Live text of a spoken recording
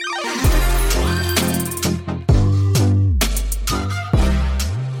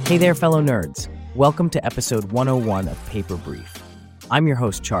Hey there, fellow nerds. Welcome to episode 101 of Paper Brief. I'm your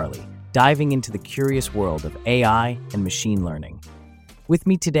host, Charlie, diving into the curious world of AI and machine learning. With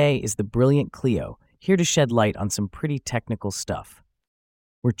me today is the brilliant Cleo, here to shed light on some pretty technical stuff.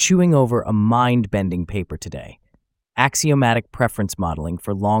 We're chewing over a mind-bending paper today, Axiomatic Preference Modeling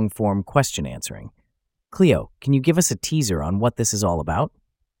for Long-Form Question Answering. Cleo, can you give us a teaser on what this is all about?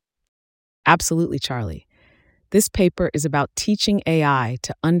 Absolutely, Charlie. This paper is about teaching AI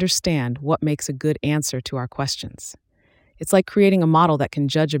to understand what makes a good answer to our questions. It's like creating a model that can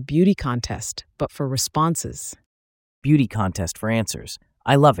judge a beauty contest, but for responses. Beauty contest for answers.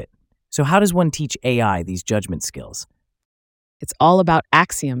 I love it. So how does one teach AI these judgment skills? It's all about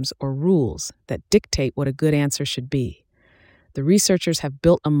axioms or rules that dictate what a good answer should be. The researchers have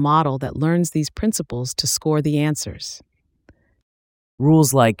built a model that learns these principles to score the answers.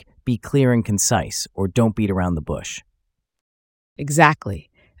 Rules like be clear and concise or don't beat around the bush. Exactly,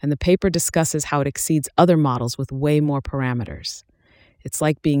 and the paper discusses how it exceeds other models with way more parameters. It's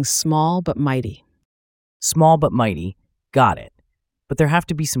like being small but mighty. Small but mighty, got it. But there have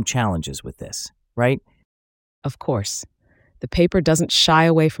to be some challenges with this, right? Of course, the paper doesn't shy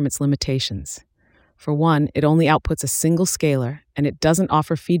away from its limitations. For one, it only outputs a single scalar, and it doesn't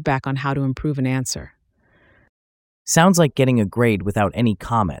offer feedback on how to improve an answer. Sounds like getting a grade without any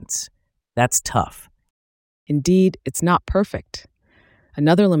comments. That's tough. Indeed, it's not perfect.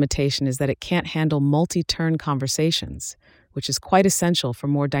 Another limitation is that it can't handle multi-turn conversations, which is quite essential for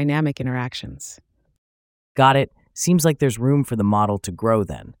more dynamic interactions. Got it. Seems like there's room for the model to grow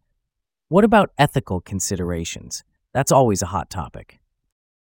then. What about ethical considerations? That's always a hot topic.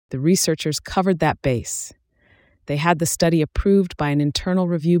 The researchers covered that base. They had the study approved by an internal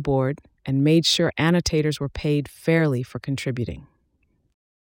review board and made sure annotators were paid fairly for contributing.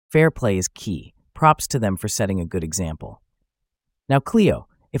 Fair play is key. Props to them for setting a good example. Now, Cleo,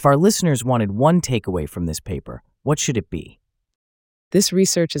 if our listeners wanted one takeaway from this paper, what should it be? This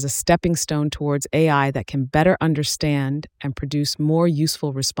research is a stepping stone towards AI that can better understand and produce more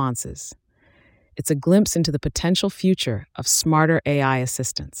useful responses. It's a glimpse into the potential future of smarter AI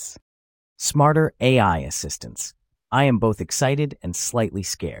assistants. Smarter AI assistants. I am both excited and slightly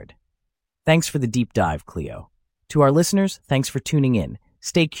scared. Thanks for the deep dive, Cleo. To our listeners, thanks for tuning in.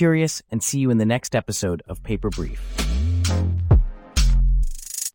 Stay curious and see you in the next episode of Paper Brief.